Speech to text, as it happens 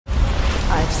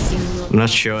I'm not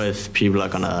sure if people are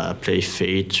gonna play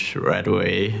Fade right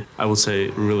away. I would say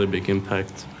really big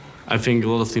impact. I think a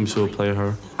lot of teams will play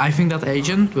her. I think that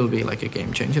agent will be like a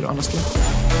game changer, honestly.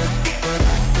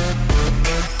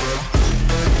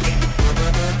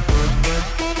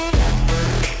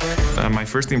 My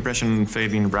first impression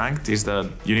Fade in ranked is that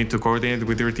you need to coordinate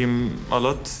with your team a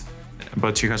lot,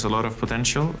 but she has a lot of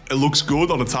potential. It looks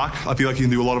good on attack. I feel like you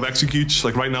can do a lot of executes.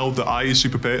 Like right now, the eye is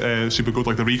super good,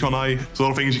 like the recon eye. There's a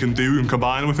lot of things you can do and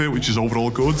combine with it, which is overall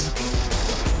good.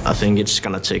 I think it's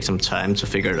gonna take some time to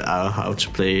figure out how to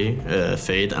play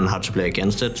Fade and how to play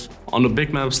against it. On the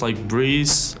big maps like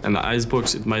Breeze and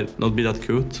Icebox, it might not be that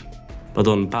good, but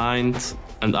on Bind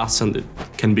and Ascent, it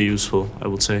can be useful, I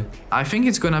would say. I think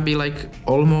it's gonna be like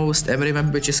almost every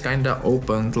map which is kinda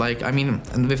opened. Like, I mean,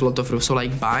 and with a lot of rules. So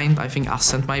like Bind, I think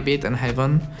Ascent might be it, and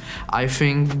Heaven. I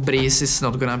think Breeze is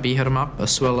not gonna be her map,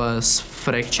 as well as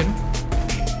Fracture.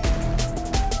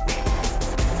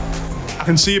 I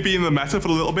can see it being the meta for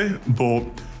a little bit, but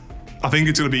I think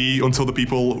it's going to be until the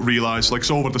people realise, like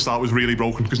Sova at the start was really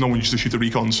broken because no one used to shoot the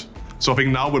recons. So I think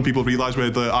now when people realise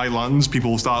where the eye lands, people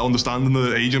will start understanding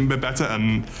the agent a bit better,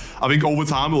 and I think over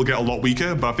time it will get a lot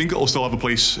weaker, but I think it'll still have a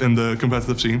place in the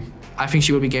competitive scene. I think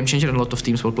she will be game changer and a lot of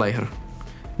teams will play her.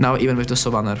 Now even with the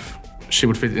Sova nerf. She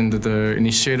would fit into the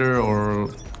initiator or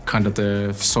kind of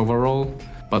the Sova role,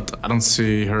 but I don't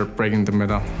see her breaking the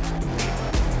meta.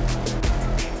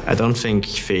 I don't think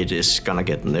Fade is gonna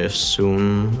get nerfed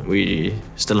soon. We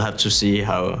still have to see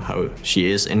how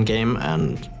she is in-game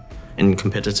and in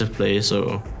competitive play,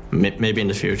 so maybe in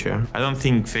the future. I don't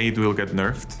think Fade will get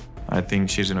nerfed. I think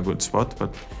she's in a good spot,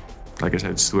 but like I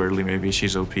said, it's too early. Maybe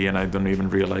she's OP and I don't even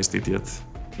realize it yet.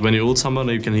 When you ult someone,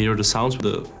 you can hear the sounds,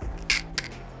 the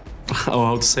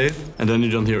how to say it, and then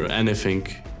you don't hear anything.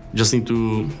 You just need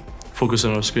to focus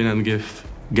on our screen and give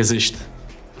Gesicht.